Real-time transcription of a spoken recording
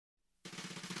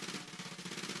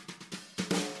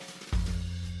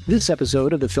This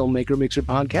episode of the Filmmaker Mixer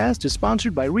podcast is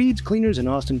sponsored by Reed's Cleaners in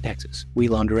Austin, Texas. We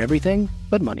launder everything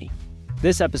but money.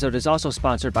 This episode is also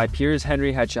sponsored by Piers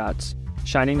Henry Headshots,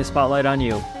 shining the spotlight on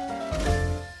you.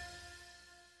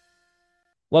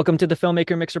 Welcome to the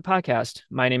Filmmaker Mixer podcast.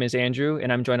 My name is Andrew,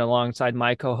 and I'm joined alongside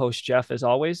my co-host Jeff, as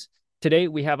always. Today,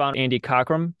 we have on Andy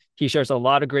Cockrum. He shares a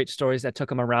lot of great stories that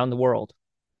took him around the world.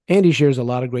 Andy shares a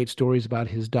lot of great stories about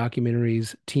his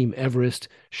documentaries, Team Everest,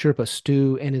 Sherpa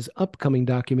Stew, and his upcoming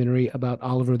documentary about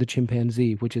Oliver the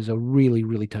chimpanzee, which is a really,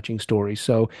 really touching story.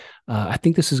 So I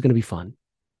think this is going to be fun.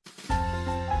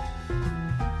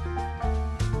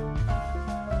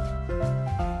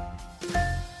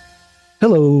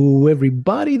 Hello,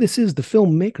 everybody. This is the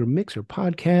Filmmaker Mixer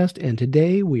podcast, and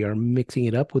today we are mixing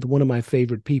it up with one of my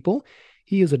favorite people.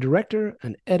 He is a director,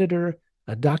 an editor,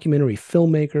 a documentary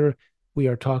filmmaker. We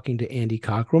are talking to Andy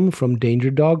Cockrum from Danger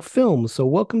Dog Films. So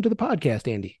welcome to the podcast,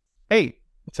 Andy. Hey,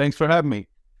 thanks for having me.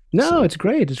 No, it's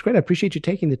great. It's great. I appreciate you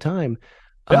taking the time.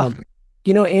 Yeah.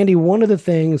 Andy, one of the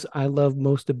things I love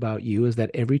most about you is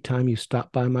that every time you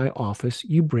stop by my office,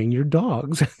 you bring your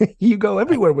dogs. You go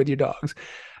everywhere with your dogs.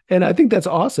 And I think that's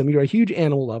awesome. You're a huge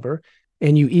animal lover.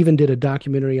 And you even did a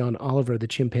documentary on Oliver the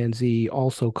chimpanzee,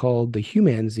 also called The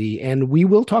Humanzee. And we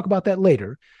will talk about that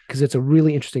later because it's a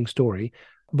really interesting story.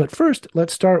 But first,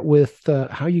 let's start with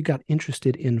how you got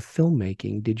interested in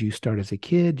filmmaking. Did you start as a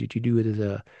kid? Did you do it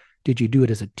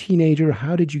as a teenager?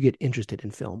 How did you get interested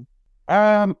in film?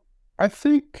 I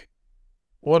think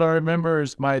what I remember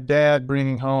is my dad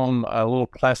bringing home a little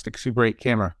plastic Super 8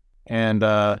 camera, and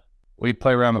we'd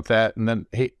play around with that. And then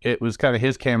it was kind of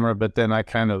his camera, but then I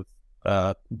kind of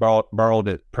borrowed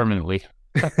it permanently.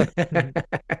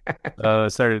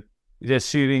 Started just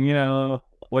shooting,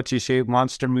 what you shoot,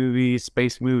 monster movies,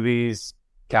 space movies,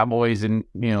 cowboys, and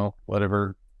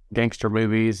whatever gangster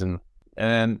movies,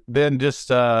 and then just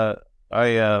I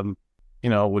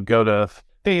would go to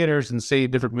theaters and see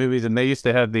different movies, and they used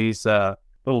to have these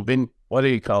little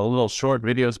short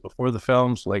videos before the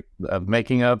films, like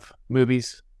making of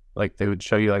movies, like they would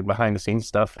show you like behind the scenes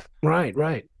stuff. Right.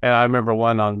 And I remember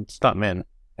one on stuntmen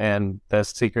and the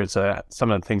secrets, some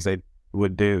of the things they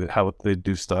would do, how they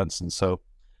do stunts, and so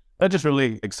that just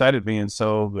really excited me. And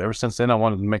so ever since then, I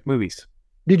wanted to make movies.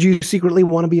 Did you secretly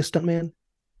want to be a stuntman?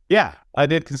 Yeah, I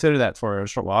did consider that for a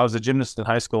short while. I was a gymnast in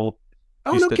high school.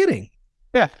 Oh, no kidding.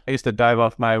 Yeah, I used to dive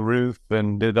off my roof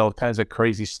and did all kinds of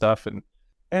crazy stuff.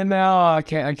 And now I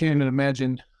can't even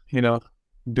imagine,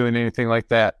 doing anything like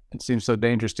that. It seems so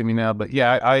dangerous to me now. But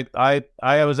yeah, I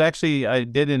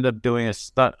did end up doing a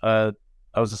stunt. I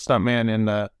was a stuntman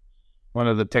in one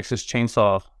of the Texas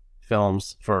Chainsaw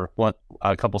films for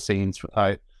a couple scenes.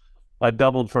 I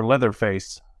doubled for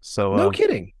Leatherface. So no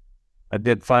kidding. I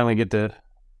did finally get to,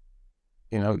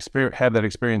 have that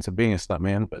experience of being a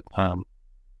stuntman. But well,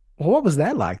 what was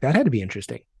that like? That had to be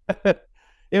interesting.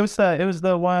 It was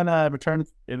the one Return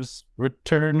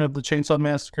of the Chainsaw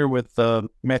Massacre with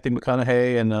Matthew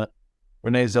McConaughey and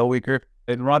Renee Zellweger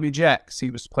and Robbie Jacks.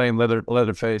 He was playing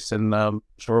Leatherface, and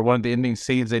for one of the ending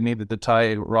scenes, they needed to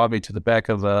tie Robbie to the back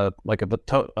of a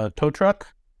tow truck,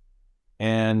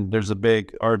 and there's a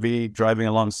big RV driving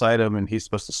alongside him, and he's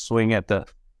supposed to swing at the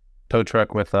tow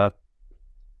truck with a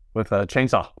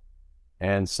chainsaw,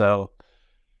 and so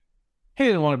he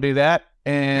didn't want to do that.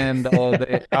 And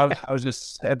I was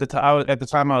just at the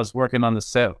time I was working on the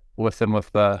set with him.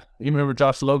 You remember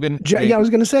Josh Logan? I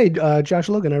was going to say Josh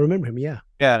Logan. I remember him.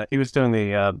 Yeah, he was doing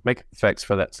the makeup effects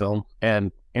for that film.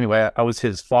 And anyway, I was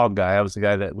his fog guy. I was the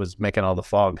guy that was making all the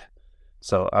fog.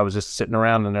 So I was just sitting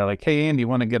around, and they're like, "Hey, Andy, you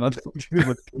want to get on?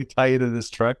 We tie you to this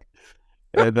truck?"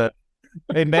 And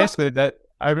basically that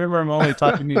I remember him only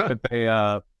talking to me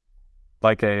with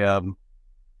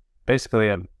basically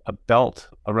a belt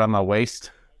around my waist,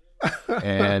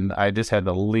 and I just had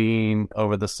to lean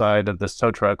over the side of this tow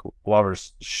truck while we're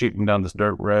shooting down this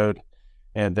dirt road.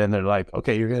 And then they're like,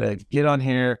 "Okay, you're gonna get on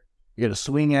here, you're gonna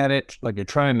swing at it like you're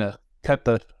trying to cut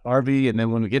the RV, and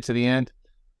then when we get to the end,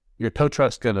 your tow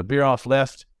truck's gonna veer off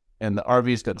left, and the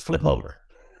RV's gonna flip over."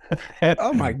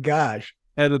 Oh my gosh!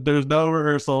 And there's no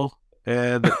rehearsal,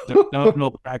 and there's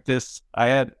no practice.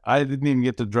 I didn't even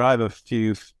get to drive a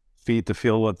few feet to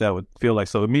feel what that would feel like.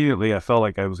 So immediately I felt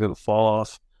like I was going to fall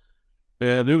off.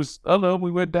 And it was,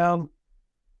 we went down,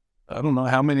 I don't know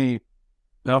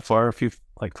how far, a few,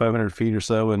 like 500 feet or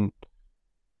so. And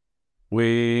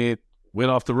we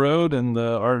went off the road, and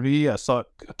the RV, I saw it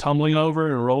tumbling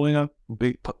over and rolling up,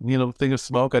 big, thing of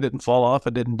smoke. I didn't fall off.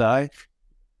 I didn't die.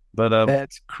 But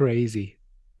that's crazy.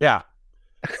 Yeah.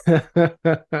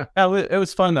 It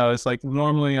was fun though. It's like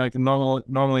normally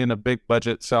in a big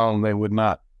budget film, they would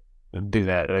not do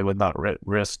that. They would not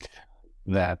risk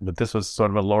that. But this was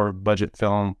sort of a lower budget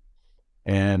film,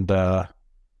 and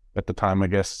at the time, I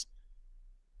guess,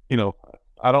 you know,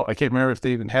 I can't remember if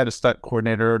they even had a stunt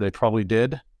coordinator. They probably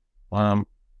did,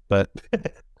 but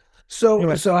So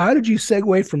anyway. so how did you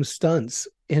segue from stunts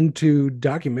into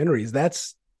documentaries?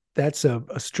 That's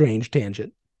a strange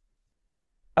tangent.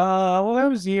 Well, that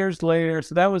was years later.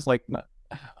 So that was like,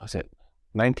 was it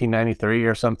 1993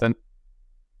 or something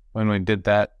when we did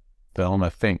that film? I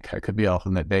think I could be off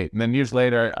on that date. And then years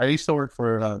later, I used to work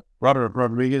for Robert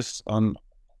Rodriguez on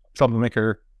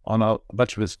Troublemaker on a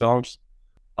bunch of his films.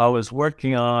 I was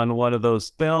working on one of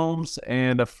those films,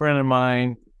 and a friend of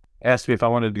mine asked me if I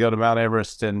wanted to go to Mount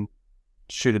Everest and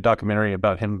shoot a documentary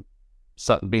about him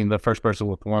being the first person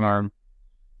with one arm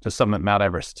to summit Mount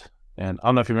Everest. And I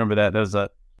don't know if you remember that. There's a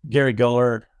Gary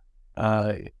Guller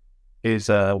is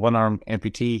a one-arm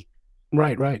amputee.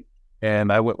 Right, right.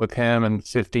 And I went with him and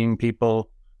 15 people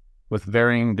with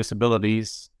varying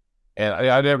disabilities. And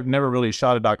I never really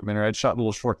shot a documentary. I'd shot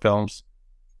little short films,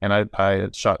 and I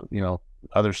had shot,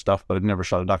 other stuff, but I'd never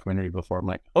shot a documentary before. I'm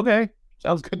like, okay,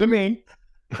 sounds good to me.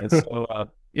 And so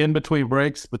in between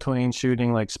breaks, between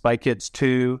shooting like Spy Kids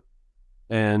 2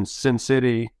 and Sin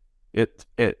City,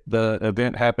 the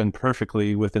event happened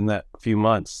perfectly within that few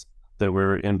months that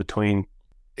we're in between.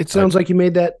 It sounds like you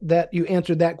made that you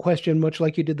answered that question much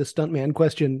like you did the stuntman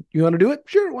question. You want to do it?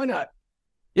 Sure, why not?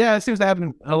 Yeah, it seems to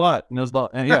happen a lot.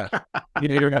 And yeah,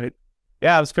 you're right.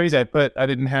 Yeah, it was crazy. I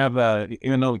didn't have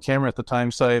even though a camera at the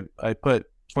time, so I put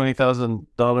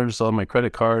 $20,000 on my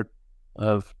credit card.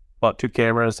 Of bought 2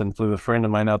 cameras and flew a friend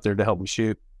of mine out there to help me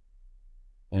shoot,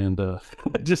 and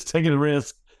just taking a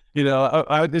risk.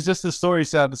 It's just the story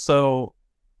sounded so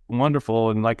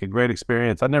wonderful and like a great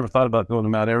experience. I never thought about going to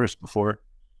Mount Everest before,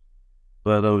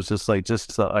 but it was just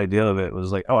the idea of it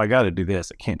was like, oh, I got to do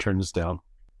this. I can't turn this down.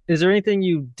 Is there anything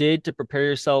you did to prepare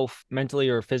yourself mentally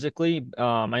or physically?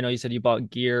 I know you said you bought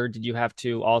gear. Did you have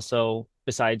to also,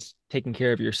 besides taking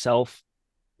care of yourself,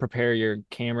 prepare your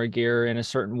camera gear in a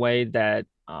certain way that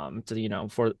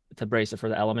to brace it for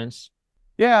the elements?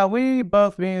 Yeah, me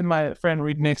and my friend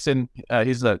Reed Nixon,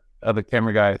 he's the other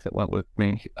camera guy that went with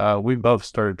me. We both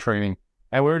started training,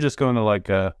 and we were just going to like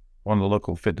one of the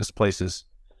local fitness places,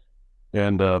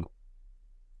 and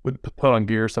we'd put on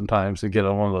gear sometimes and get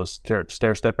on one of those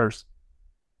stair steppers.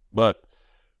 But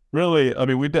really, I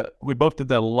mean, we both did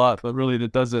that a lot, but really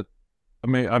it doesn't. I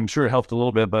mean, I'm sure it helped a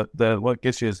little bit, but what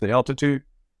gets you is the altitude.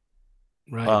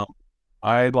 Right.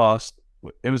 I lost.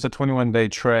 It was a 21-day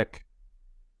trek,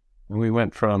 and we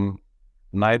went from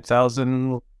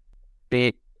 9,000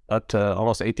 feet up to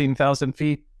almost 18,000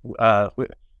 feet. We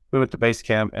went to base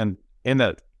camp, and in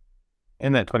that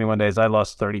 21 days, I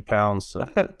lost 30 pounds.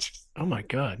 Oh my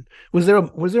God. Was there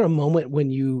a moment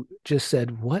when you just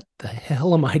said, "What the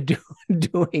hell am I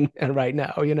doing right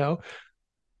now?"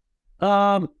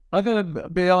 I gotta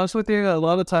be honest with you. A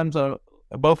lot of times,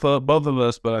 both of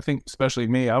us, but I think especially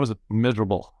me, I was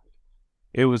miserable.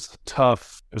 It was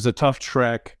tough. It was a tough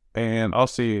trek, and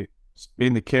also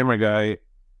being the camera guy,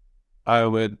 I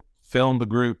would film the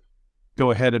group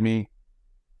go ahead of me.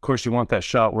 Of course, you want that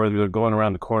shot where they're going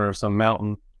around the corner of some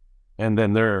mountain, and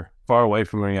then they're far away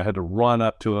from me. I had to run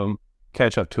up to them,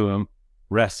 catch up to them,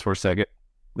 rest for a second,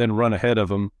 then run ahead of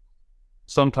them.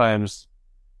 Sometimes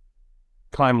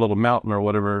climb a little mountain or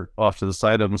whatever off to the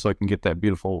side of them so I can get that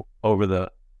beautiful over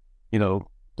the,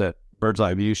 that bird's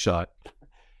eye view shot.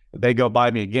 They go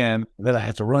by me again, then I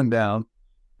have to run down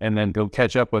and then go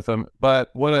catch up with them. But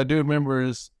what I do remember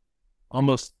is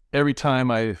almost every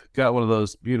time I got one of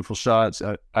those beautiful shots,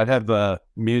 I'd have the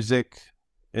music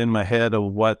in my head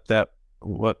of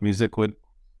what music would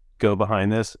go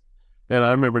behind this. And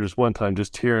I remember just one time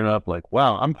just tearing up like,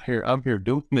 wow, I'm here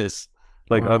doing this.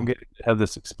 Like, Wow. I'm getting to have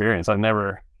this experience. I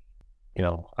never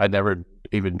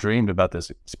even dreamed about this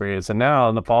experience. And now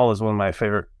Nepal is one of my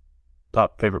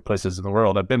top favorite places in the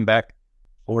world. I've been back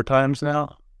 4 times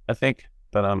now, I think.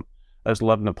 But I just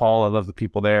love Nepal. I love the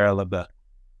people there. I love the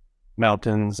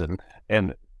mountains,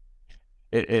 and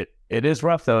it is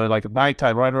rough though. Like at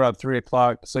nighttime, right around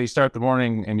 3:00. So you start the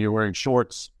morning and you're wearing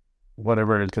shorts,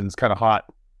 whatever, because it's kind of hot.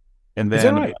 And Is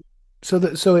that then right?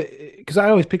 Because I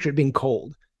always picture it being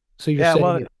cold. So you're yeah, saying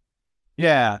well,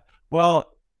 yeah,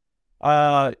 well,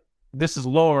 this is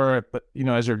lower, but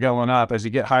as you're going up, as you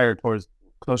get higher towards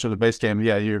closer to base camp,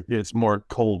 yeah, it's more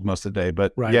cold most of the day.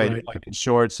 But right, yeah, you're right. like in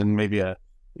shorts and maybe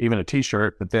even a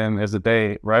t-shirt. But then as the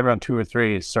day, right around 2 or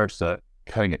 3, it starts to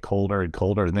kind of get colder and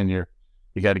colder, and then you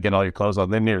got to get all your clothes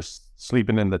on. Then you're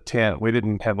sleeping in the tent. We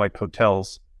didn't have like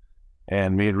hotels,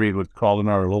 and me and Reed would crawl in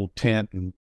our little tent,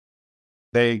 and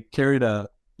they carried a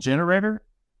generator,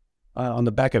 on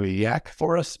the back of a yak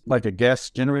for us, like a gas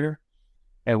generator,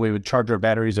 and we would charge our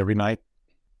batteries every night.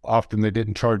 Often they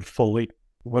didn't charge fully.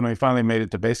 When we finally made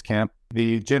it to base camp,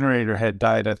 the generator had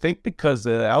died, I think because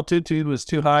the altitude was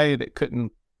too high and it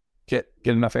couldn't get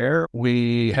enough air.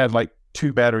 We had like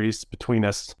 2 batteries between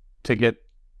us to get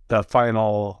the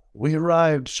final "we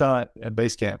arrived" shot at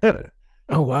base camp.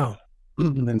 Oh, wow.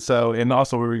 And so, and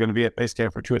also we were going to be at base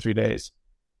camp for 2 or 3 days.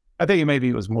 I think maybe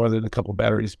it was more than a couple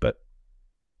batteries, but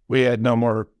we had no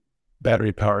more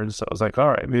battery power. And so I was like, all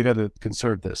right, we got to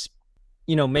conserve this.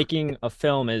 Making a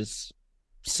film is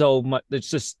so much, it's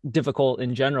just difficult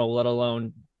in general, let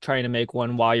alone trying to make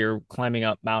one while you're climbing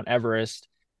up Mount Everest.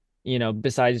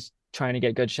 Besides trying to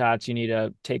get good shots, you need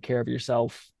to take care of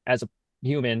yourself as a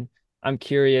human. I'm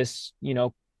curious,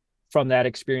 from that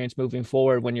experience moving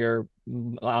forward, when you're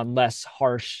on less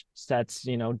harsh sets,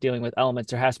 dealing with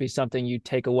elements, there has to be something you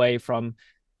take away from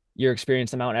your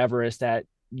experience on Mount Everest that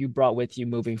you brought with you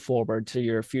moving forward to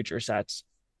your future sets.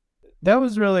 That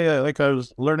was really like I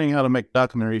was learning how to make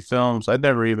documentary films. I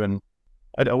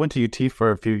went to UT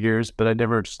for a few years, but I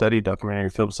never studied documentary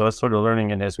films. So I was sort of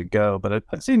learning it as we go, but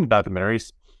I've seen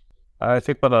documentaries. I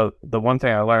think the one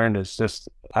thing I learned is just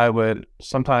I would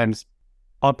sometimes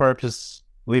on purpose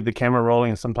leave the camera rolling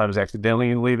and sometimes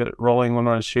accidentally leave it rolling when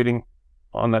I was shooting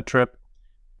on that trip.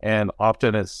 And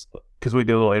often it's because we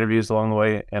do little interviews along the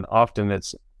way, and often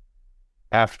it's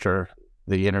after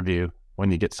the interview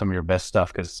when you get some of your best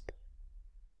stuff, because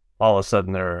all of a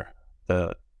sudden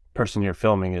the person you're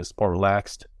filming is more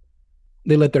relaxed.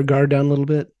 They let their guard down a little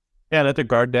bit. Yeah, let their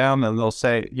guard down, and they'll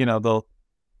say, they'll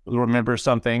remember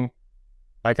something.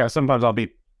 Like sometimes I'll be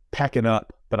packing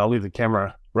up, but I'll leave the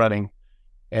camera running,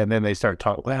 and then they start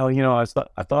talking. Well,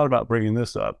 I thought about bringing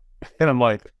this up, and I'm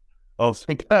like, oh,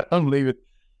 thank God, I'm leave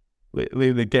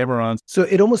the camera on. So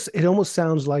it almost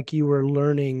sounds like you were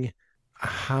learning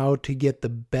how to get the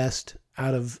best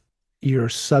out of your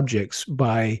subjects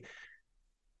by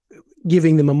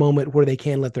giving them a moment where they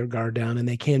can let their guard down and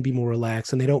they can be more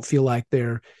relaxed and they don't feel like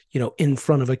they're, in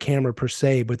front of a camera per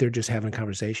se, but they're just having a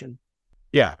conversation.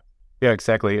 Yeah,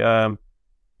 exactly.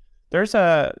 There's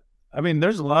a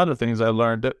lot of things I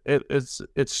learned. It's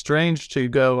strange to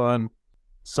go on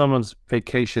someone's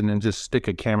vacation and just stick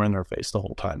a camera in their face the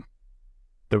whole time.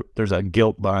 There's a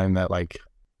guilt behind that, like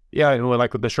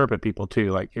with the Sherpa people too.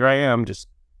 Like, here I am just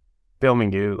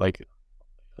filming you, like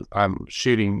I'm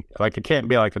shooting, like it can't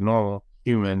be like a normal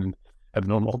human and have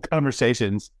normal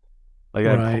conversations. Like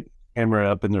I Right. put the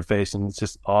camera up in their face and it's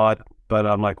just odd. But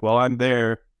I'm like, well, I'm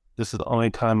there. This is the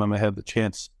only time I'm gonna have the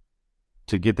chance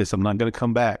to get this. I'm not gonna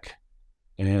come back.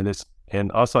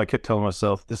 And also I kept telling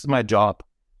myself, this is my job.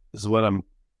 This is what I'm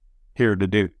here to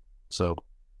do. So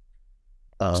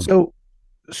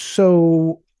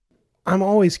So I'm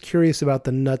always curious about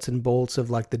the nuts and bolts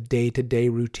of like the day-to-day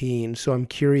routine. So I'm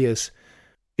curious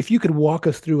if you could walk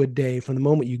us through a day from the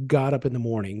moment you got up in the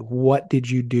morning. What did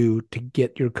you do to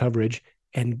get your coverage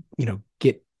and,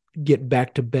 get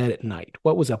back to bed at night?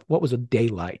 What was a day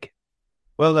like?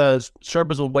 well, the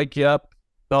Sherpas will wake you up.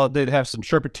 They'd have some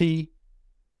Sherpa tea.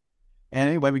 And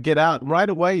anyway, we get out and right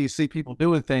away. You see people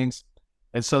doing things.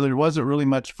 And so there wasn't really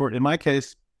much for it. In my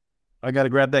case, I got to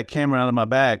grab that camera out of my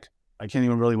bag. I can't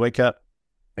even really wake up.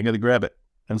 I got to grab it.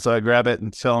 And so I grab it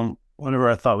and tell them whatever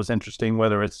I thought was interesting,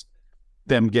 whether it's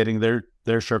them getting their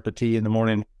Sherpa tea in the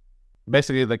morning.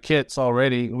 Basically, the kits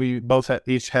already, we both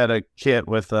each had a kit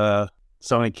with a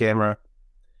Sony camera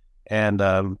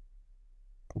and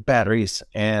batteries.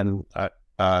 And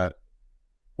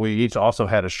we each also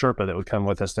had a Sherpa that would come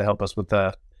with us to help us with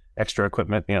the extra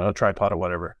equipment, a tripod or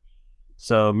whatever.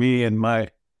 So me and my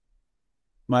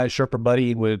Sherpa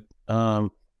buddy would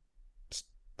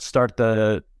start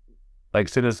as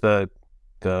soon as the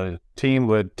team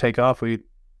would take off, we'd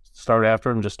start after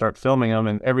them, just start filming them.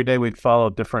 And every day we'd follow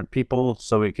different people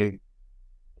so we could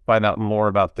find out more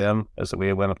about them as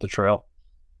we went up the trail.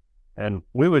 And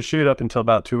we would shoot up until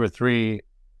about 2 or 3.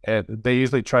 And they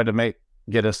usually tried to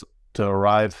get us to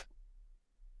arrive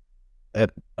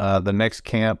at the next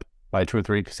camp by 2 or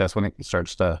 3, because that's when it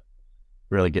starts to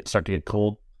really start to get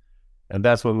cold. And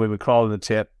that's when we would crawl in the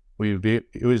tent.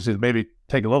 It was just maybe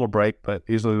take a little break, but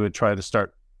usually we would try to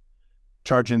start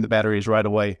charging the batteries right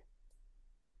away.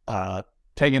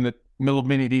 Taking the little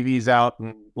mini DVs out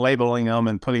and labeling them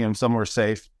and putting them somewhere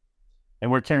safe.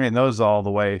 And we're carrying those all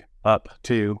the way up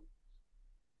too.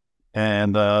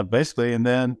 And basically, and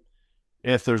then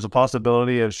if there's a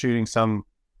possibility of shooting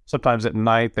sometimes at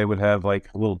night, they would have like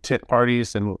little tent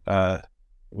parties, and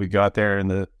we go out there and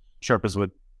the Sherpas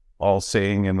would all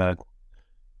sing, and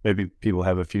maybe people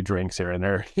have a few drinks here and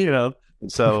there,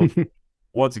 So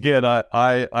once again,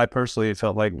 I personally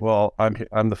felt like, well, I'm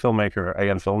the filmmaker. I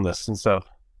got to film this, and so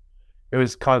it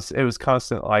was constant. It was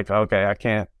constant. Like, okay, I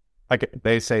can't.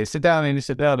 They say sit down and you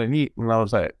sit down and eat, and I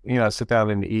was like, sit down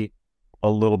and eat a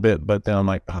little bit, but then I'm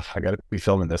like, oh, I got to be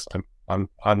filming this. I'm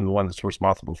the one that's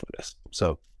responsible for this.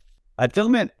 So I'd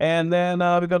film it, and then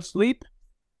we go to sleep,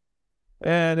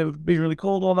 and it would be really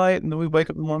cold all night, and then we wake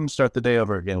up in the morning and start the day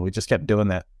over again. We just kept doing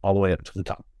that all the way up to the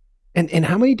top. And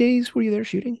how many days were you there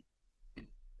shooting?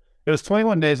 It was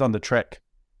 21 days on the trek,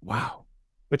 Wow.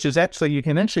 which is actually, you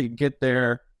can actually get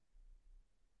there,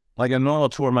 like a normal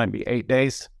tour might be 8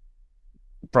 days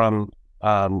from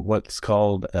what's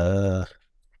called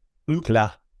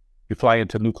Lukla. You fly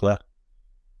into Lukla.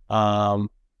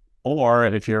 Or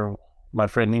if you're my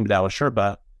friend Nimdawa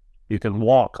Sherpa, you can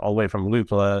walk all the way from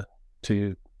Lukla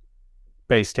to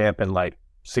base camp in like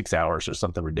 6 hours or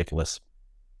something ridiculous.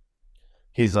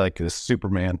 He's like this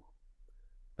Superman.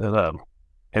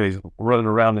 And he's running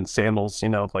around in sandals,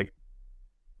 like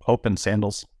open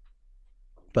sandals.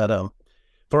 But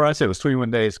for us, it was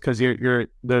 21 days because there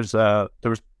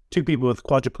was 2 people with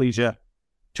quadriplegia,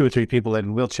 2 or 3 people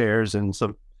in wheelchairs, and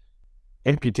some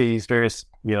amputees, various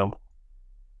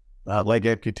leg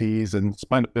amputees and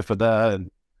spina bifida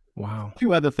and Wow. a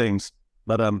few other things.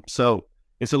 But so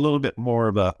it's a little bit more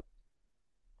of a,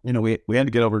 we had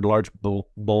to get over large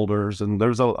boulders, and there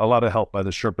was a lot of help by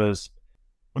the Sherpas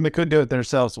when they couldn't do it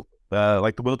themselves.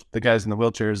 Like the guys in the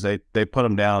wheelchairs, they put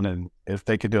them down, and if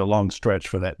they could do a long stretch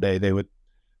for that day, they would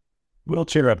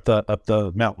wheelchair up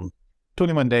the mountain.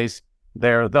 21 days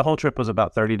there. The whole trip was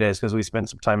about 30 days because we spent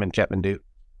some time in Kathmandu.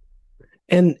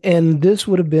 And this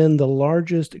would have been the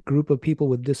largest group of people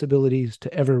with disabilities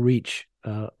to ever reach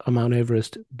a Mount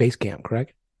Everest base camp,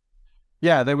 correct?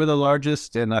 Yeah, they were the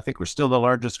largest, and I think we're still the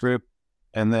largest group.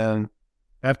 And then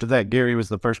after that, Gary was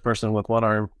the first person with one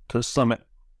arm to summit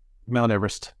Mount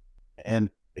Everest.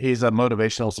 And he's a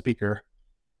motivational speaker.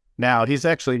 Now, he's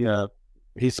actually,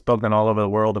 he's spoken all over the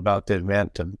world about the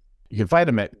event, and you can find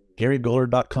him at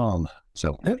GaryGoller.com.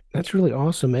 So That's really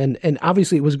awesome. And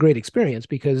obviously it was a great experience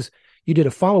because you did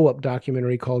a follow-up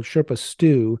documentary called Sherpa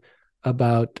Stew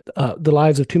about the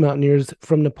lives of 2 mountaineers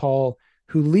from Nepal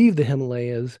who leave the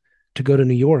Himalayas to go to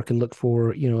New York and look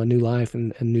for, a new life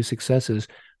and new successes.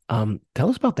 Tell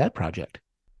us about that project.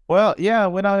 well, yeah,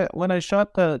 when I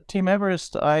shot the Team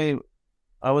Everest, I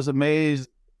was amazed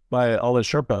by all the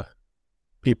Sherpa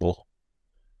people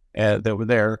that were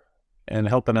there and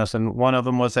helping us. And one of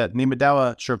them was that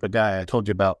Nimadawa Sherpa guy I told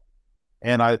you about.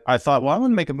 And I thought, well, I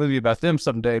want to make a movie about them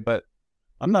someday, but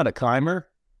I'm not a climber.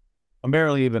 I'm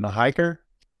barely even a hiker.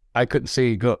 I couldn't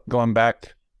see going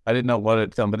back. I didn't know what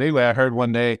it done. But anyway, I heard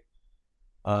one day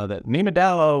that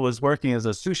Nimadawa was working as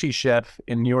a sushi chef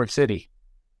in New York City.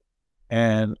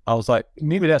 And I was like,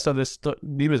 Nimadawa, so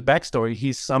Nima's backstory, he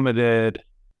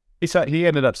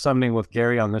ended up summiting with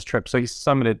Gary on this trip. So he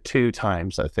summited 2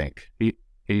 times, I think.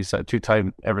 He's a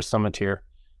 2-time Everest summiteer.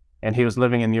 And he was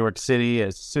living in New York City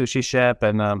as a sushi chef.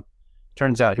 And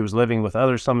turns out he was living with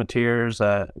other summiteers,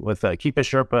 with Kipa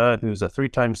Sherpa, who's a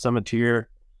 3-time summiteer.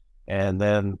 And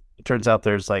then it turns out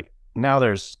there's like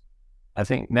 4,000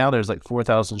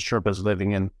 Sherpas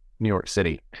living in New York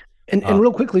City. And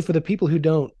real quickly, for the people who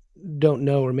don't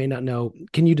know or may not know,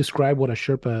 can you describe what a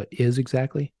Sherpa is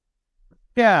exactly?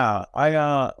 Yeah,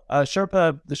 the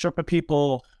Sherpa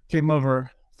people came over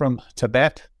from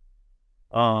Tibet,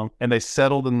 and they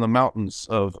settled in the mountains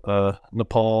of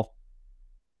Nepal,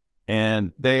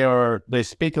 and they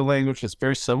speak a language that's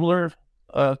very similar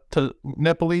to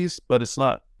Nepalese, but it's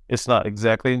not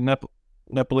exactly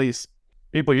Nepalese.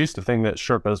 People used to think that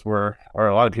Sherpas or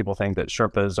a lot of people think that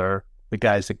Sherpas are the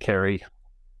guys that carry.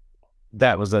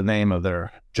 That was the name of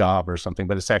their job or something,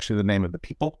 but it's actually the name of the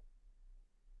people.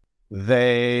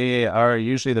 They are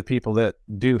usually the people that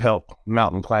do help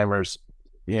mountain climbers,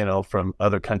 from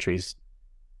other countries,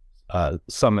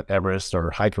 summit Everest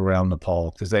or hike around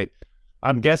Nepal. Because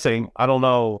I'm guessing, I don't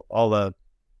know all the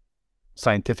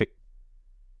scientific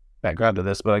background to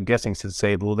this, but I'm guessing since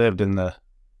they lived in the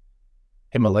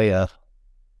Himalaya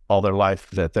all their life,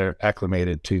 that they're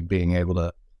acclimated to being able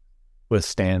to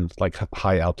withstand like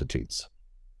high altitudes.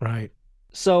 Right.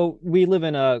 So we live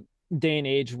in a day and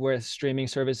age with streaming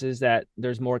services that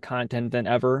there's more content than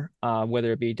ever,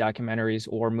 whether it be documentaries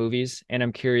or movies. And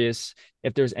I'm curious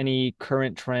if there's any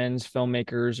current trends,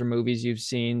 filmmakers or movies you've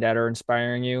seen that are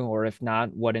inspiring you, or if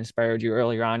not, what inspired you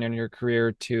earlier on in your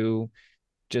career to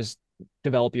just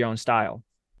develop your own style?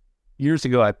 Years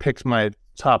ago, I picked my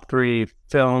top 3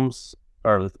 films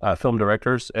or film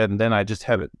directors, and then I just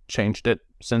haven't changed it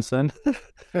since then.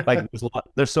 Like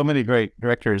there's so many great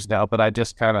directors now, but I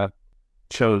just kind of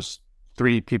chose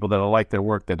three people that I like their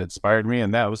work that inspired me,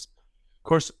 and that was, of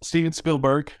course, Steven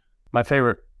Spielberg. My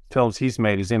favorite films he's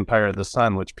made is Empire of the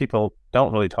Sun, which people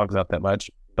don't really talk about that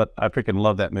much, but I freaking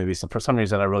love that movie. So for some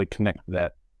reason, I really connect with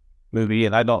that movie,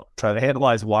 and I don't try to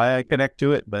analyze why I connect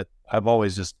to it, but I've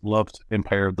always just loved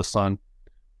Empire of the Sun,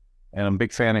 and I'm a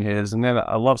big fan of his. And then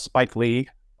I love Spike Lee.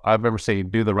 I remember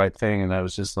saying "Do the Right Thing," and I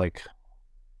was just like,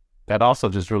 that also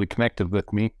just really connected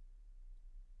with me.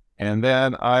 And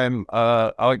then I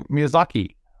like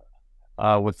Miyazaki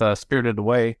with Spirited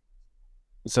Away.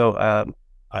 So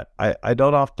I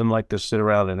don't often like to sit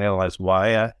around and analyze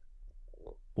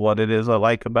what it is I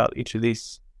like about each of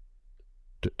these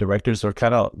directors.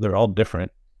 They're all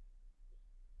different,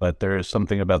 but there is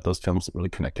something about those films that really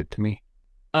connected to me.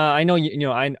 I know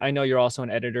I know you're also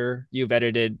an editor. You've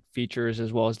edited features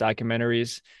as well as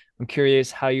documentaries. I'm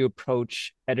curious how you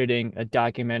approach editing a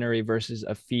documentary versus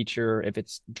a feature, if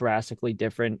it's drastically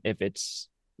different, if it's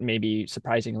maybe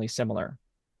surprisingly similar.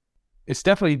 It's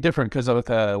definitely different because with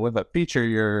a feature,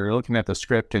 you're looking at the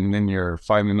script and then you're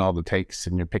finding all the takes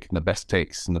and you're picking the best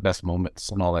takes and the best moments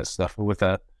and all that stuff. With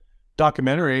a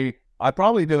documentary, I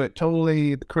probably do it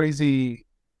totally the crazy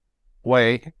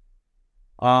way.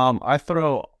 I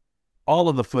throw all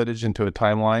of the footage into a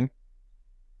timeline,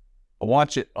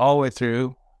 watch it all the way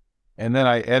through, and then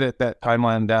I edit that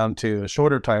timeline down to a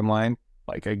shorter timeline.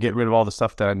 Like I get rid of all the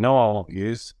stuff that I know I won't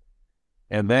use,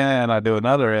 and then I do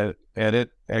another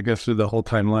edit. I go through the whole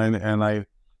timeline and I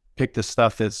pick the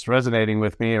stuff that's resonating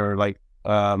with me, or like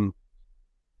that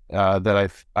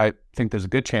I think there's a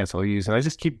good chance I'll use, and I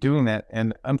just keep doing that.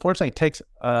 And unfortunately, it takes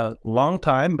a long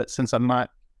time. But since I'm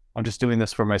just doing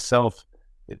this for myself.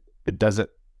 It doesn't,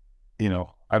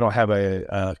 I don't have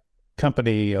a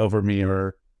company over me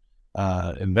or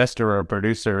investor or a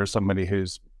producer or somebody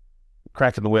who's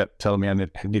cracking the whip telling me I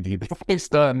need to get things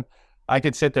done. I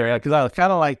could sit there because I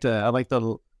kind of I like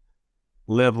to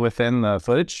live within the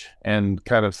footage and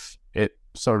kind of it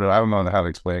sort of, I don't know how to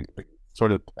explain it, but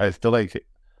sort of, I feel like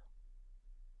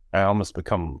I almost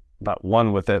become not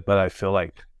one with it, but I feel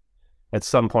like at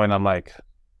some point I'm like,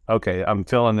 okay, I'm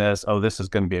feeling this. Oh, this is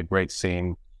going to be a great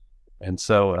scene. And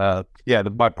so,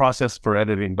 my process for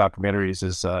editing documentaries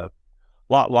is a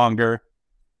lot longer.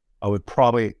 I would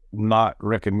probably not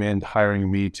recommend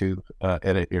hiring me to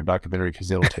edit your documentary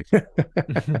because it'll take.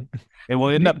 It will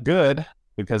end up good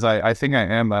because I think I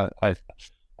am a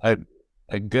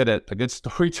good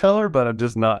storyteller, but I'm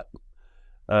just not.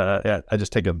 I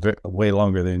just take way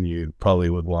longer than you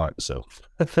probably would want. So,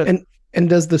 and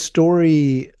does the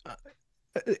story,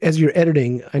 as you're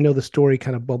editing, I know the story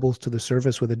kind of bubbles to the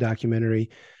surface with a documentary.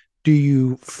 Do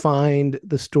you find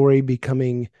the story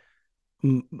becoming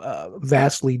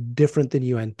vastly different than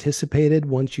you anticipated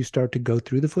once you start to go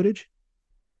through the footage?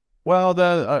 Well,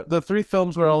 the three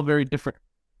films were all very different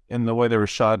in the way they were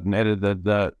shot and edited.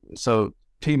 So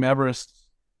Team Everest,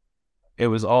 it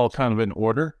was all kind of in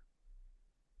order.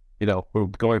 We're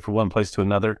going from one place to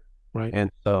another, right?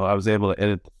 And so I was able to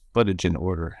edit the footage in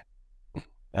order.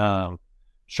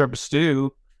 Sherpa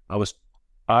Stew,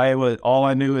 all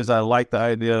I knew is I liked the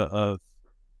idea of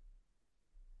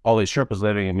all these Sherpas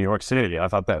living in New York City. I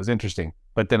thought that was interesting.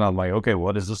 But then I'm like, okay,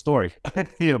 what is the story?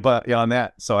 On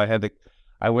that. So I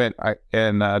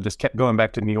just kept going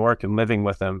back to New York and living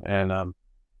with them. And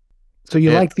so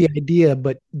you liked the idea,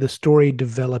 but the story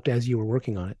developed as you were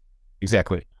working on it.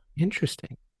 Exactly.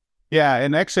 Interesting. Yeah,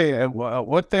 and actually,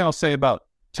 one thing I'll say about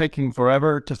taking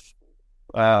forever to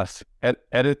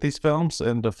edit these films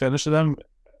and to finish them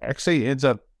actually ends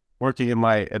up working in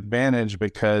my advantage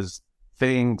because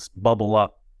things bubble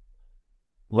up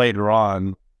later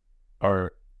on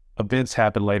or events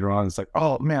happen later on. It's like,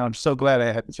 oh man, I'm so glad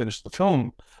I hadn't finished the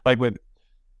film. Like with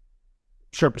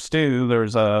Sherpa Stew,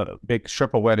 there's a big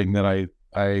Sherpa wedding that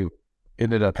I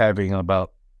ended up having that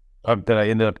I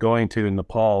ended up going to in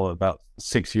Nepal about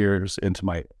 6 years into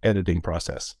my editing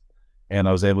process. And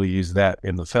I was able to use that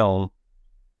in the film.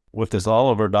 With this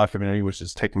Oliver documentary, which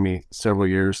has taken me several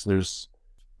years, there's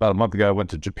about a month ago, I went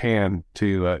to Japan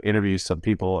to interview some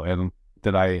people, and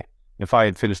if I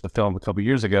had finished the film a couple of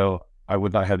years ago, I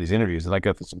would not have these interviews. And I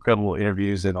got this incredible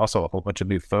interviews and also a whole bunch of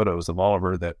new photos of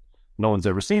Oliver that no one's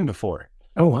ever seen before.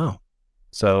 Oh, wow.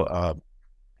 So,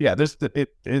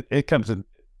 it comes in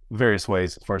various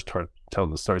ways as far as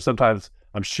telling the story. Sometimes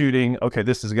I'm shooting, okay,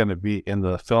 this is going to be in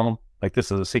the film. Like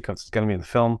this is a sequence that's going to be in the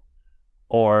film.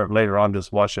 Or later on,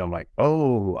 just watching, I'm like,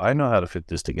 oh, I know how to fit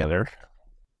this together.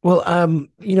 Well,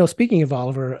 speaking of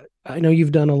Oliver, I know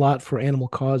you've done a lot for animal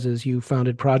causes. You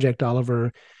founded Project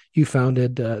Oliver. You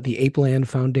founded the Ape Land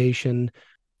Foundation.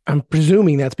 I'm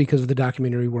presuming that's because of the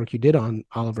documentary work you did on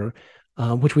Oliver,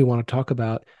 which we want to talk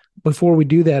about. Before we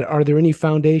do that, are there any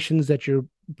foundations that you're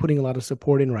putting a lot of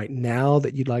support in right now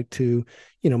that you'd like to,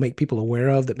 make people aware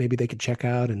of that maybe they could check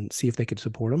out and see if they could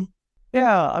support them?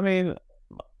 Yeah, I mean,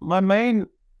 my main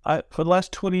for the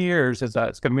last 20 years is that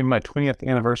it's going to be my 20th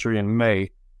anniversary in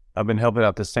May. I've been helping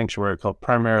out this sanctuary called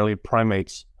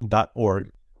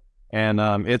primarilyprimates.org. And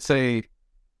it's a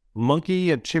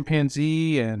monkey and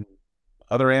chimpanzee and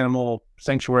other animal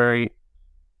sanctuary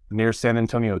near San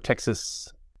Antonio,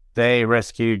 Texas. They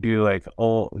do like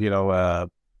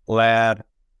lab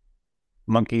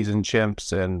monkeys and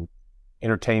chimps and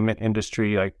entertainment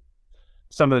industry. Like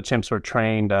some of the chimps were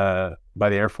trained by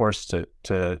the Air Force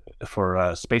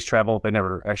for space travel. They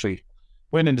never actually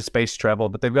went into space travel,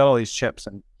 but they've got all these chimps.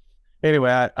 And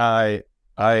anyway, I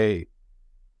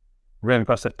ran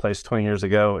across that place 20 years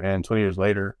ago, and 20 years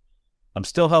later, I'm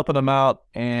still helping them out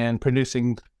and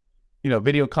producing,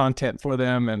 video content for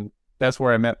them. And that's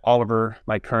where I met Oliver,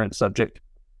 my current subject.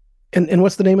 And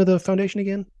what's the name of the foundation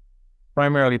again?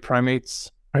 Primarily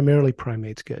Primates. Primarily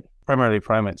Primates. Good.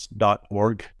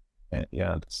 Primarilyprimates.org. And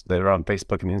yeah, they're on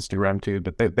Facebook and Instagram too,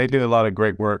 but they do a lot of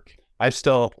great work. I'm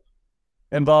still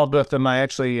involved with them. I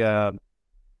actually,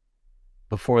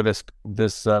 before this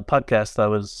podcast, I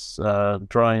was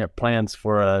drawing up plans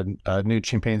for a new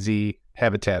chimpanzee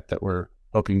habitat that we're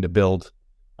hoping to build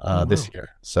this year.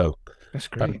 So that's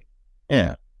great.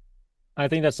 Yeah. I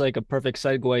think that's like a perfect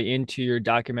segue into your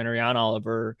documentary on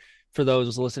Oliver. For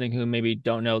those listening who maybe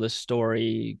don't know the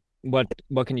story, what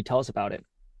can you tell us about it?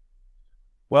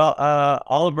 Well,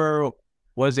 Oliver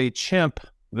was a chimp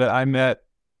that I met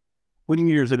 20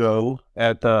 years ago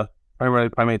at the Primary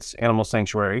Primates Animal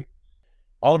Sanctuary.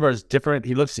 Oliver is different.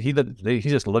 He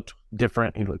just looked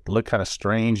different. He looked kind of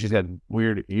strange. He's got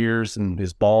weird ears and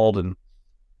he's bald, and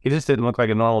he just didn't look like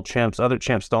a normal chimp. Other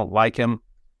chimps don't like him.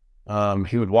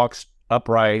 He would walk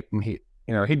upright, and he'd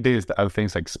do other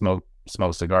things like smoke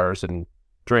cigars and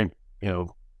drink,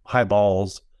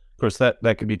 highballs. Of course, that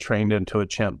could be trained into a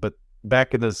chimp. But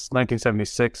back in this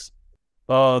 1976,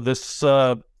 this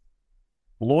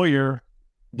lawyer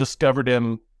discovered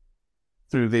him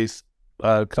through these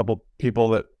couple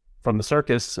people from the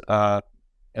circus, and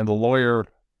the lawyer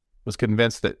was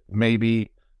convinced that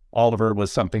maybe Oliver was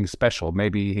something special.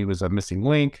 Maybe he was a missing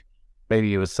link. Maybe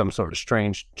he was some sort of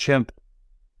strange chimp.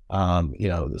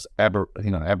 This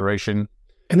aberration.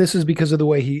 And this is because of the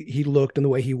way he looked and the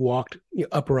way he walked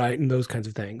upright and those kinds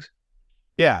of things.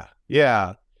 Yeah. He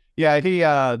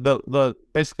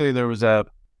basically there was a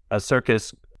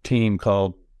circus team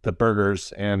called the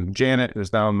Burgers, and Janet,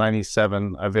 who's now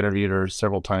 97, I've interviewed her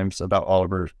several times about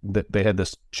Oliver. They had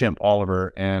this chimp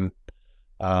Oliver, and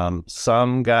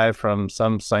some guy from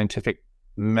some scientific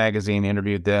magazine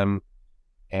interviewed them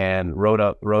and wrote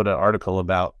an article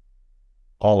about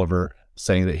Oliver,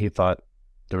 saying that he thought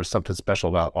there was something special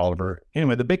about Oliver.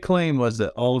 Anyway, the big claim was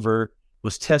that Oliver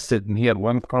was tested and he had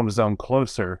one chromosome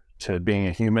closer to being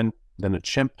a human than a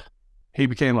chimp. He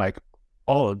became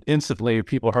instantly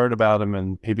people heard about him,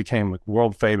 and he became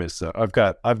world famous. So I've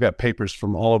got papers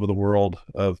from all over the world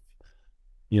of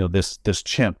this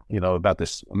chimp, about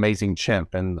this amazing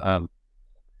chimp. And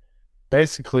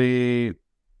basically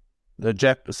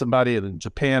somebody in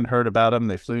Japan heard about him.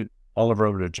 They flew Oliver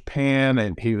over to Japan,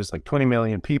 and he was 20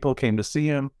 million people came to see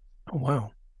him. Oh,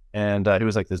 wow. And he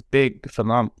was this big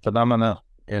phenomena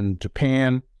in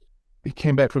Japan. He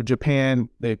came back from Japan.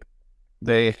 He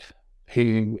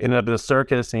ended up in a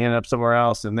circus. He ended up somewhere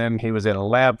else, and then he was in a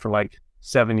lab for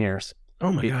 7 years.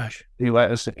 Oh my gosh! He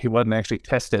wasn't actually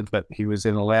tested, but he was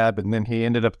in a lab, and then he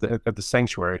ended up at the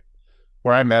sanctuary,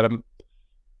 where I met him.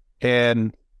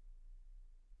 And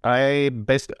I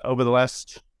basically, over the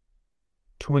last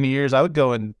 20 years, I would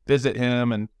go and visit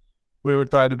him, and we would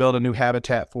try to build a new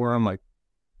habitat for him,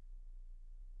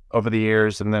 over the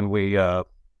years. And then I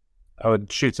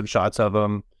would shoot some shots of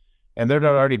him, and there had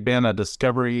already been a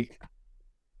Discovery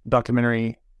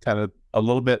documentary, kind of a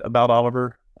little bit about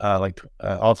Oliver,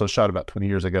 also shot about 20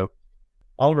 years ago.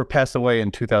 Oliver passed away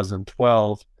in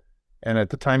 2012, and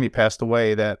at the time he passed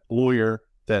away, that lawyer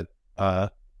that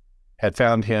had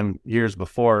found him years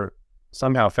before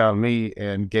somehow found me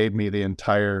and gave me the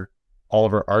entire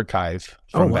Oliver archive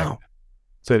from wow.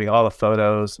 including all the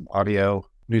photos, audio,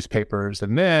 newspapers.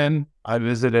 And then I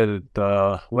visited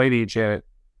the lady, Janet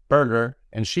Berger,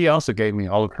 and she also gave me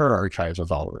all of her archives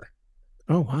of Oliver.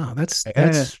 Oh, wow. That's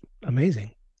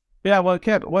amazing. Yeah,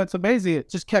 what's amazing, it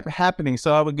just kept happening.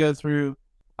 So I would go through,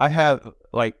 I have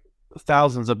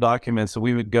thousands of documents, so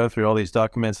we would go through all these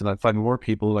documents, and I'd find more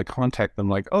people, contact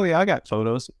them, oh yeah, I got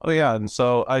photos. Oh yeah. And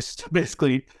so I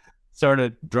basically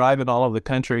started driving all over the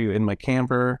country in my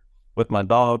camper with my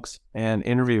dogs and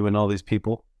interviewing all these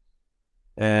people.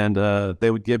 and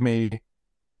they would give me,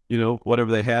 whatever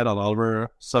they had on Oliver.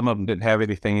 Some of them didn't have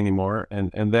anything anymore.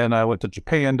 And then I went to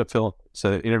Japan to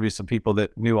interview some people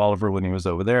that knew Oliver when he was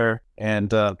over there.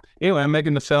 And anyway, I'm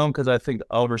making the film because I think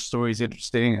Oliver's story is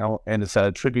interesting, and it's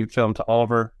a tribute film to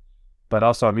Oliver. But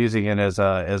also I'm using it as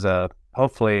a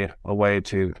hopefully a way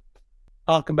to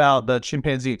talk about the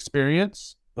chimpanzee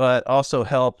experience, but also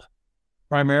help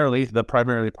primarily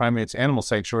primates animal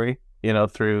sanctuary,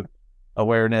 through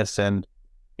awareness and,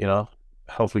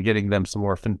 hopefully getting them some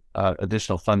more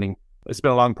additional funding. It's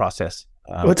been a long process.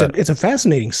 Well, it's a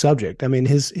fascinating subject. I mean,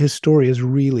 his story is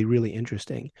really, really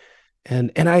interesting.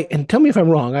 And tell me if I'm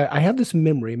wrong. I have this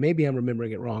memory. Maybe I'm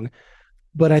remembering it wrong,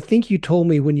 but I think you told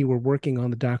me when you were working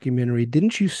on the documentary,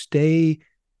 didn't you stay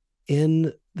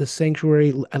in the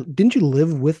sanctuary? Didn't you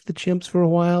live with the chimps for a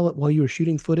while you were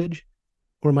shooting footage?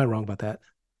 Or am I wrong about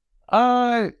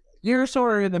that? You're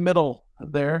sort of in the middle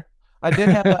there. I did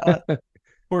have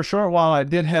for a short while. I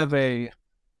did have a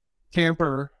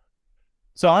camper,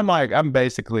 so I'm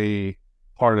basically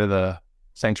part of the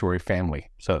sanctuary family.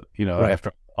 So Right.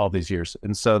 after all these years,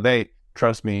 and so they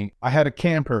trust me. I had a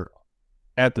camper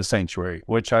at the sanctuary,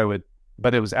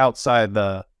 but it was outside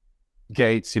the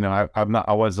gates.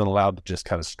 I wasn't allowed to just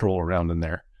kind of stroll around in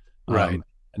there, Right.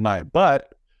 at night.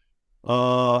 But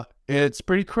it's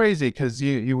pretty crazy because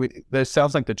that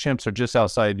sounds like the chimps are just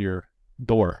outside your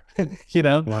door,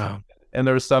 Wow. And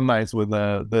there were some nights when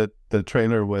the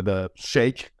trailer would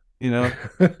shake, and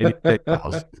you take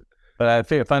calls. But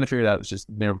I finally figured out it was just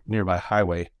nearby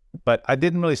highway. But I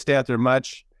didn't really stay out there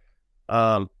much.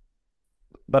 But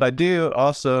I do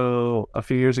also, a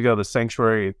few years ago, the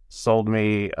sanctuary sold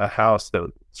me a house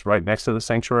that's right next to the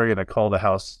sanctuary, and I call the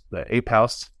house the Ape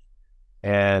House.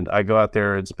 And I go out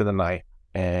there and spend the night,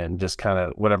 and just kind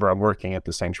of whenever I'm working at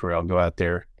the sanctuary, I'll go out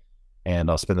there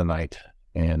and I'll spend the night.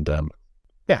 And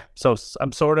yeah, so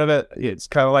I'm sort of it's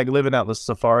kind of like living out the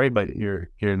safari, but you're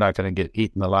not going to get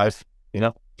eaten alive,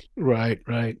 Right.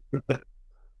 Right.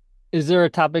 Is there a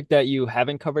topic that you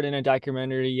haven't covered in a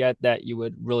documentary yet that you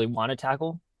would really want to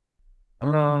tackle?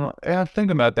 Yeah,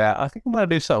 thinking about that. I think I'm going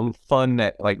to do something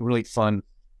fun, like really fun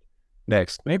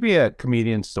next. Maybe a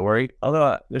comedian story,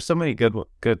 although there's so many good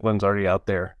ones already out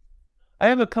there. I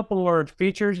have a couple more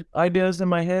feature ideas in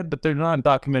my head, but they're not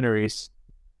documentaries.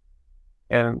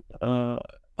 And other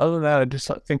than that, I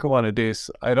just think I want to do.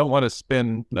 I don't want to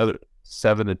spend another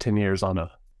 7 to 10 years on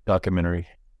a documentary.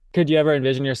 Could you ever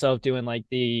envision yourself doing like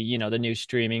the new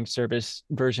streaming service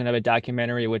version of a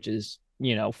documentary, which is,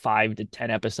 5 to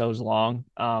 10 episodes long,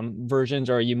 versions,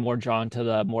 or are you more drawn to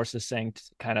the more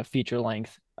succinct kind of feature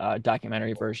length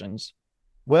documentary versions?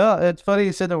 Well, it's funny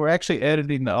you said that we're actually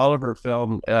editing the Oliver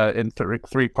film in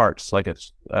three parts, like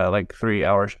it's like 3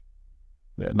 hours,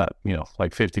 not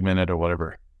like 50-minute or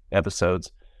whatever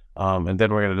episodes, and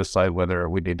then we're going to decide whether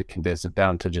we need to condense it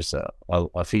down to just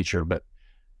a feature. But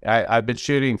I've been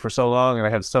shooting for so long, and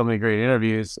I have so many great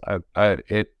interviews.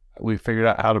 We figured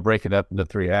out how to break it up into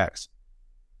 3 acts.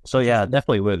 So yeah, I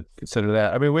definitely would consider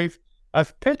that. I mean,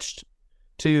 I've pitched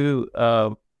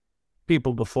to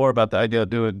people before about the idea of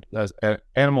doing an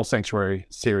animal sanctuary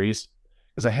series,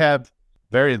 because I have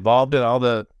very involved in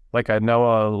I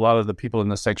know a lot of the people in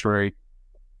the sanctuary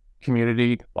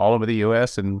community all over the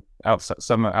U.S. and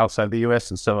some outside the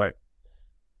U.S. And so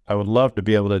I would love to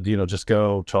be able to, just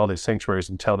go to all these sanctuaries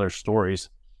and tell their stories.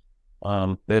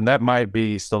 Then that might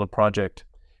be still a project.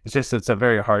 It's a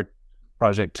very hard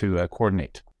project to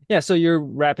coordinate. Yeah, so you're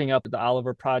wrapping up the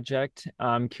Oliver project.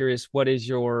 I'm curious, what is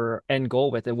your end goal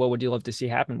with it? What would you love to see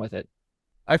happen with it?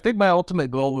 I think my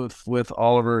ultimate goal with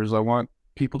Oliver is I want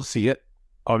people to see it.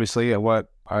 Obviously, I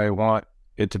want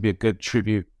it to be a good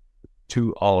tribute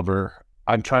to Oliver.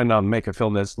 I'm trying to make a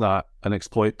film that's not an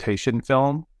exploitation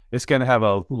film. It's going to have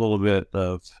a little bit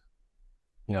of,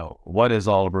 what is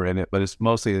Oliver in it, but it's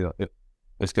mostly,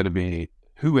 it's going to be,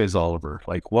 who is Oliver?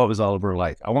 Like, what was Oliver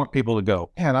like? I want people to go,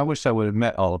 man, I wish I would have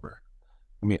met Oliver.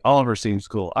 I mean, Oliver seems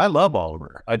cool. I love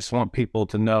Oliver. I just want people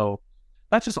to know,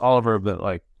 not just Oliver, but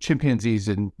like chimpanzees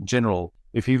in general.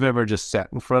 If you've ever just sat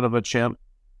in front of a chimp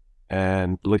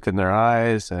and looked in their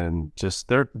eyes and just,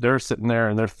 they're sitting there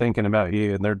and they're thinking about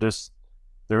you, and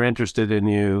they're interested in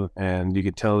you, and you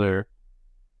can tell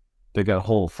they got a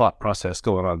whole thought process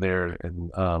going on there.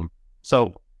 And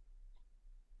so,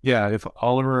 yeah, if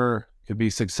Oliver could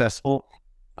be successful,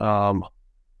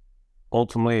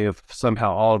 ultimately, if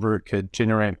somehow Oliver could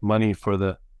generate money for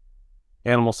the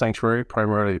animal sanctuary,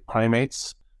 primarily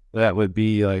primates, that would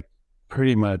be like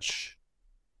pretty much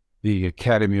the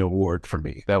Academy Award for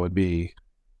me. I would be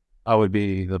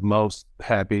the most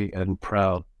happy and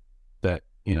proud that,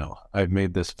 I've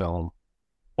made this film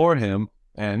for him.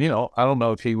 And, I don't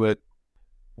know if he would,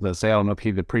 let's say, I don't know if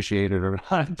he'd appreciate it or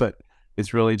not, but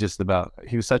it's really just about,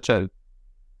 he was such a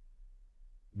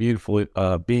beautiful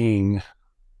being,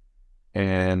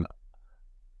 and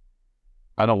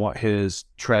I don't want his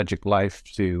tragic life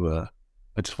to,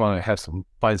 I just want to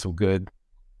find some good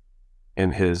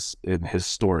in his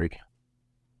story.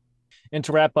 And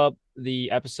to wrap up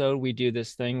the episode, we do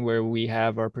this thing where we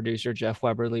have our producer, Jeff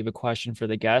Weber, leave a question for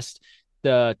the guest.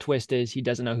 The twist is he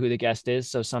doesn't know who the guest is,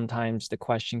 so sometimes the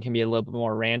question can be a little bit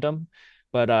more random.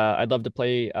 But I'd love to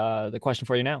play the question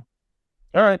for you now.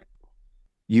 All right.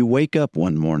 You wake up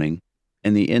one morning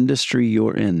and the industry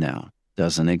you're in now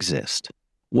doesn't exist.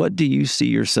 What do you see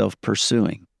yourself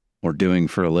pursuing or doing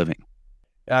for a living?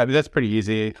 That's pretty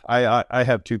easy. I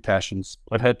have two passions.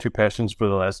 I've had two passions for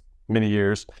the last many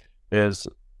years. Is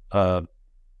I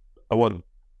want to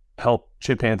help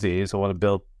chimpanzees. I want to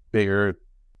build bigger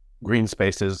green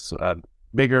spaces,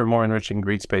 bigger, more enriching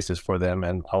green spaces for them.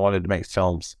 And I wanted to make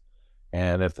films.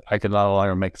 And if I could no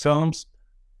longer make films,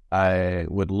 I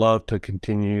would love to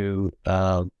continue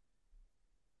the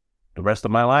rest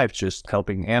of my life just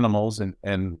helping animals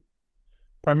and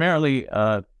primarily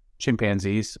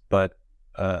chimpanzees, but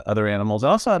other animals.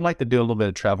 Also, I'd like to do a little bit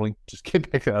of traveling, just get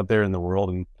back out there in the world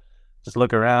and just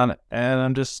look around, and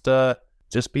I'm just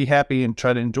be happy and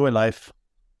try to enjoy life.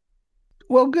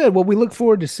 Well, good. Well, we look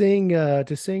forward to seeing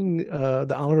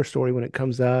the Oliver story when it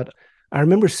comes out. I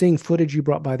remember seeing footage you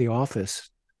brought by the office.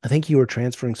 I think you were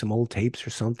transferring some old tapes or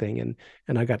something,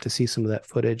 and I got to see some of that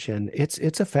footage, and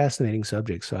it's a fascinating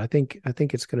subject. So I think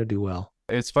it's going to do well.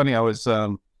 It's funny.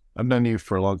 I've known you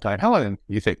for a long time. How long do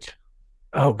you think?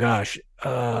 Oh gosh,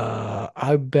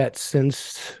 I bet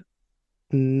since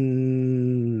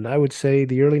I would say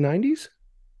the early 90s.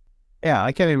 Yeah,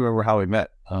 I can't even remember how we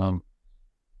met.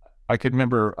 I could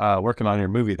remember working on your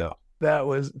movie though.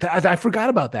 I forgot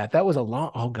about that. That was a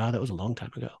long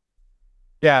time ago.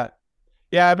 Yeah,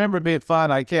 I remember it being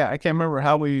fun. I can't remember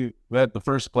how we met in the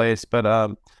first place, but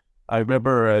I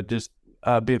remember just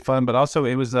being fun. But also,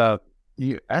 it was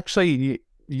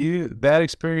you that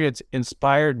experience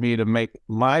inspired me to make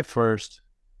my first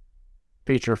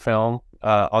feature film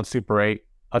on Super 8,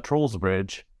 A Trolls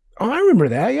Bridge. Oh, I remember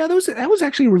that. Yeah, that was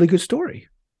actually a really good story.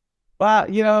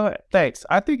 Well, thanks.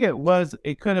 I think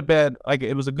it could have been, like,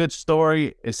 it was a good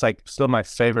story. It's like still my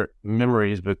favorite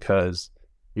memories because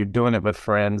you're doing it with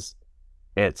friends.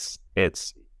 It's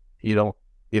you don't,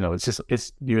 it's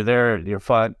just, you're there, you're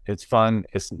fun. It's fun.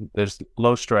 There's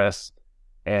low stress.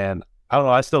 And I don't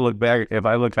know. I still look back. If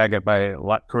I look back at my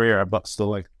career, I'm still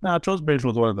like, Trolls Bridge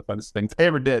was one of the funnest things I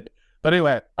ever did. But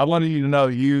anyway, I wanted you to know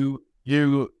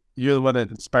you're the one that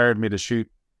inspired me to shoot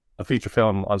a feature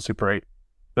film on Super 8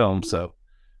 film. So,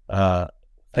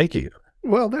 thank you.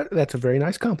 Well, that's a very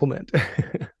nice compliment.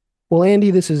 Well,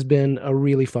 Andy, this has been a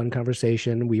really fun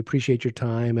conversation. We appreciate your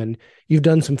time, and you've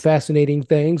done some fascinating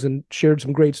things and shared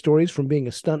some great stories, from being a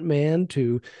stuntman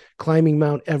to climbing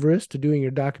Mount Everest to doing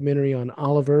your documentary on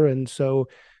Oliver. And so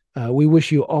we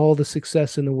wish you all the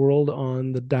success in the world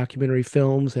on the documentary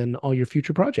films and all your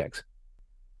future projects.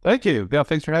 Thank you. Yeah,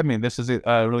 thanks for having me. This is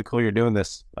really cool you're doing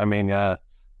this. I mean,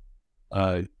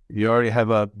 you already have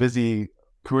a busy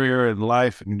career in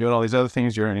life and you're doing all these other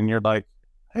things. You're like,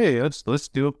 hey, let's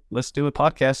do a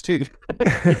podcast too.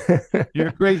 You're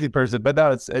a crazy person, but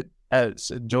no, it's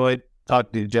enjoyed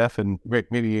talking to you, Jeff, and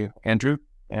great meeting you, Andrew.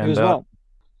 And you as well.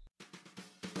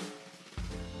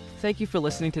 Thank you for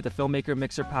listening to the Filmmaker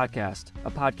Mixer podcast,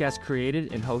 a podcast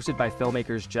created and hosted by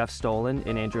filmmakers Jeff Stolen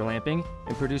and Andrew Lamping,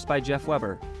 and produced by Jeff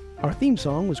Weber. Our theme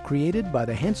song was created by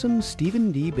the handsome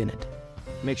Stephen D. Bennett.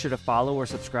 Make sure to follow or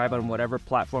subscribe on whatever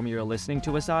platform you're listening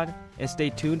to us on, and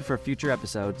stay tuned for future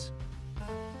episodes.